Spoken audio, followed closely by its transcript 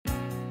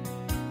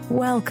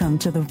Welcome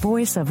to the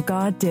Voice of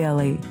God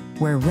Daily,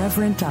 where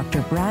Reverend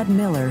Dr. Brad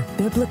Miller,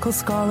 biblical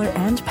scholar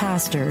and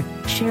pastor,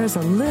 shares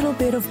a little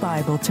bit of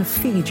Bible to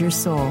feed your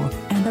soul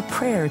and a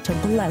prayer to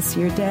bless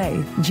your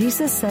day.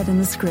 Jesus said in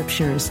the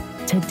scriptures,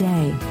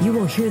 "Today you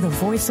will hear the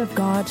voice of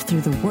God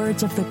through the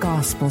words of the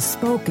gospel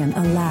spoken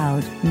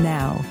aloud."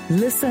 Now,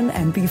 listen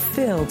and be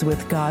filled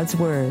with God's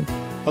word.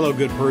 Hello,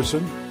 good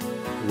person.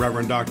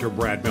 Reverend Dr.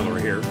 Brad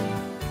Miller here,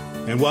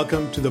 and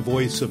welcome to the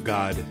Voice of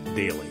God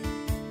Daily,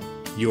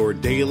 your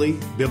daily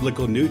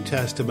biblical New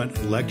Testament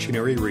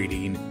lectionary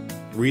reading,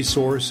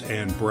 resource,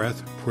 and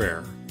breath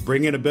prayer.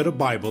 Bring in a bit of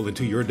Bible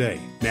into your day.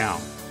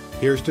 Now,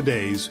 here's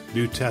today's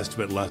New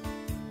Testament lesson.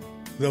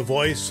 The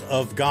Voice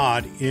of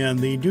God in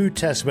the New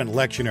Testament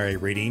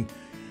lectionary reading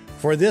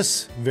for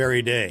this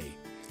very day,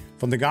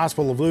 from the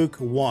Gospel of Luke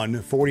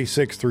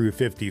 1:46 through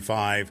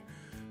 55,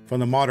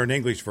 from the Modern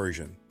English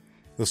Version,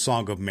 the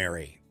Song of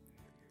Mary.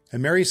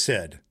 And Mary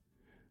said,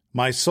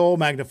 "My soul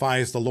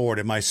magnifies the Lord,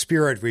 and my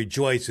spirit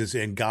rejoices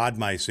in God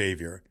my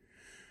Savior.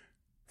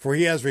 For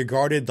he has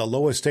regarded the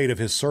low estate of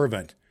his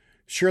servant.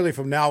 Surely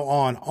from now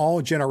on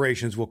all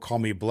generations will call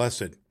me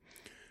blessed.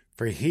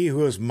 For he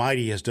who is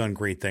mighty has done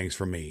great things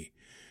for me.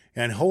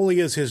 And holy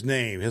is his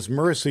name. His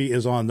mercy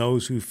is on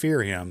those who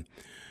fear him.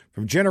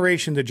 From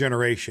generation to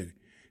generation,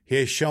 he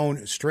has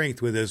shown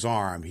strength with his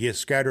arm. He has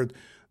scattered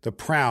the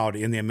proud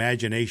in the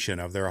imagination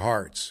of their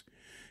hearts.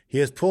 He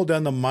has pulled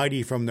down the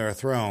mighty from their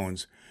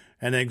thrones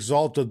and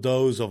exalted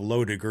those of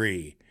low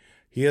degree.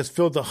 He has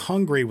filled the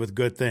hungry with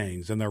good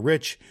things, and the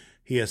rich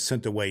he has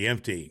sent away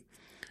empty.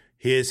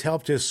 He has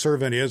helped his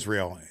servant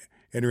Israel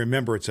in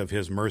remembrance of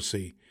his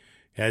mercy,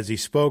 as he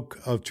spoke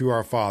of to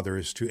our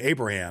fathers, to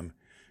Abraham,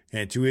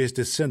 and to his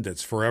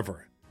descendants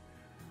forever."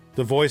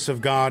 The voice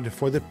of God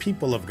for the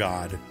people of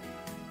God.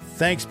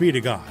 Thanks be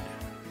to God.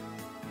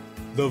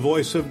 The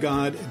Voice of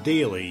God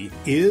Daily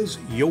is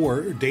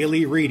your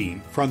daily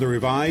reading from the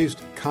Revised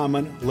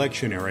Common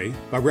Lectionary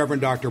by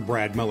Reverend Dr.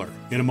 Brad Miller.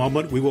 In a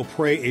moment, we will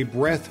pray a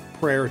breath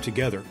prayer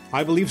together.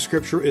 I believe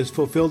Scripture is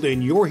fulfilled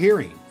in your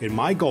hearing, and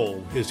my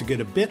goal is to get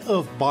a bit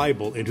of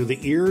Bible into the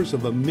ears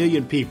of 1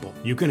 million people.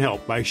 You can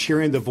help by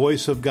sharing the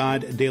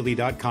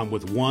voiceofgoddaily.com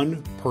with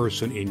one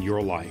person in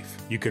your life.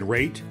 You can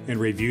rate and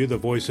review the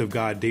Voice of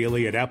God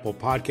Daily at Apple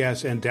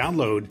Podcasts and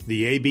download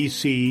the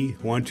ABC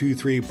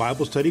 123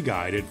 Bible Study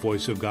Guide at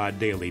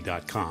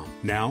voiceofgoddaily.com.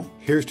 Now,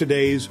 here's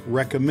today's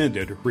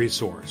recommended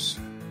resource.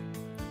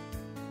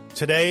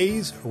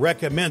 Today's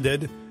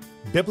recommended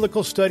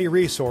biblical study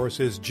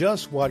resource is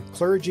just what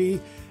clergy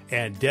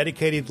and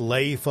dedicated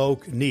lay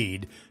folk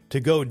need to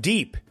go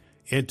deep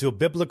into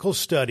biblical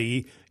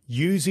study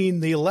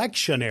using the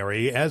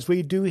lectionary as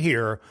we do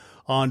here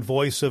on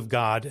Voice of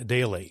God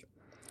Daily.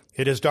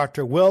 It is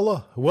Dr.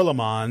 Will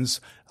Willimon's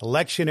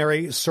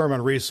lectionary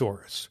sermon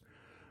resource.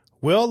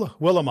 Will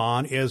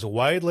Willimon is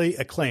widely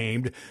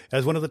acclaimed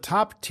as one of the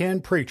top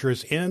 10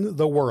 preachers in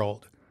the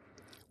world.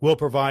 Will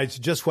provides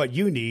just what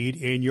you need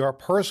in your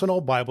personal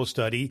Bible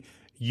study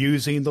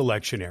using the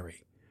lectionary.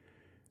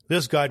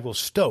 This guide will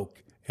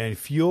stoke and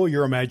fuel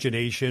your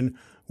imagination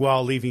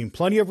while leaving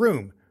plenty of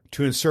room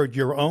to insert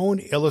your own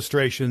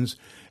illustrations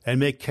and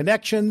make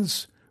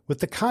connections with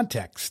the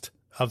context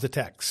of the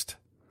text.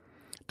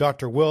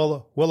 Dr.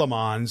 Will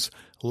Willimon's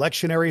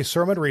lectionary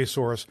sermon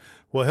resource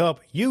will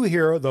help you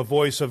hear the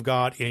voice of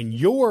God in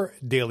your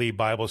daily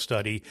Bible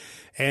study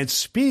and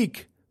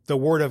speak the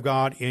Word of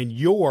God in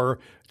your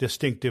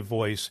distinctive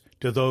voice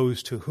to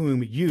those to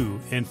whom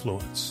you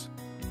influence.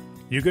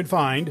 You can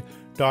find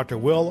Dr.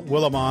 Will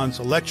Willimon's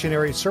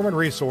lectionary sermon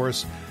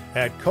resource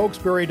at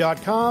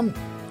Cokesbury.com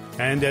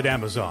and at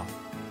Amazon.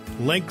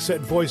 Links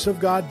at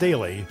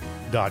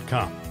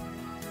voiceofgoddaily.com.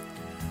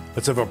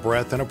 Let's have a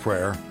breath and a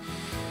prayer.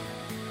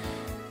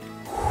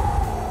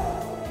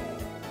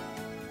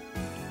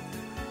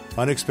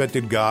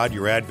 Unexpected God,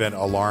 your advent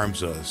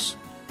alarms us.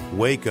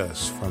 Wake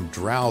us from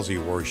drowsy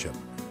worship,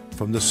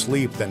 from the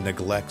sleep that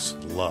neglects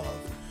love,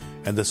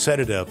 and the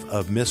sedative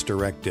of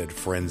misdirected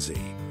frenzy.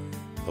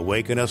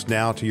 Awaken us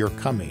now to your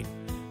coming,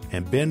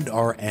 and bend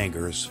our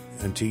angers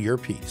into your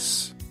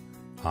peace.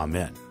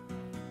 Amen.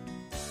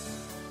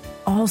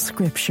 All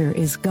Scripture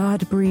is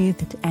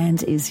God-breathed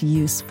and is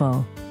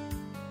useful.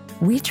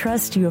 We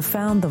trust you have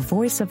found the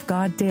Voice of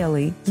God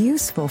Daily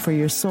useful for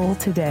your soul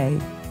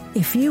today.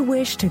 If you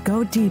wish to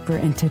go deeper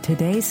into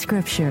today's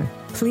Scripture,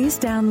 please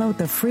download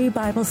the free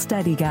Bible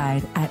study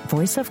guide at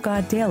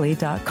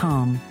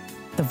voiceofgoddaily.com.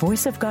 The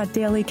Voice of God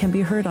Daily can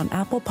be heard on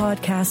Apple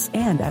Podcasts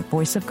and at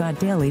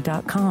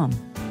voiceofgoddaily.com.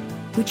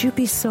 Would you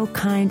be so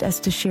kind as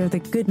to share the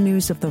good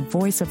news of the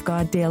Voice of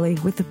God Daily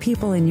with the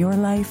people in your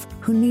life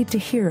who need to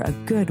hear a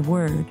good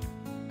word?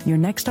 Your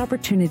next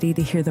opportunity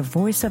to hear the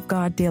Voice of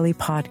God Daily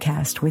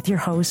podcast with your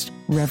host,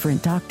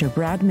 Reverend Dr.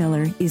 Brad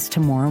Miller, is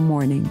tomorrow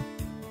morning.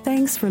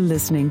 Thanks for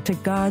listening to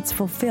God's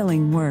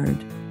fulfilling Word.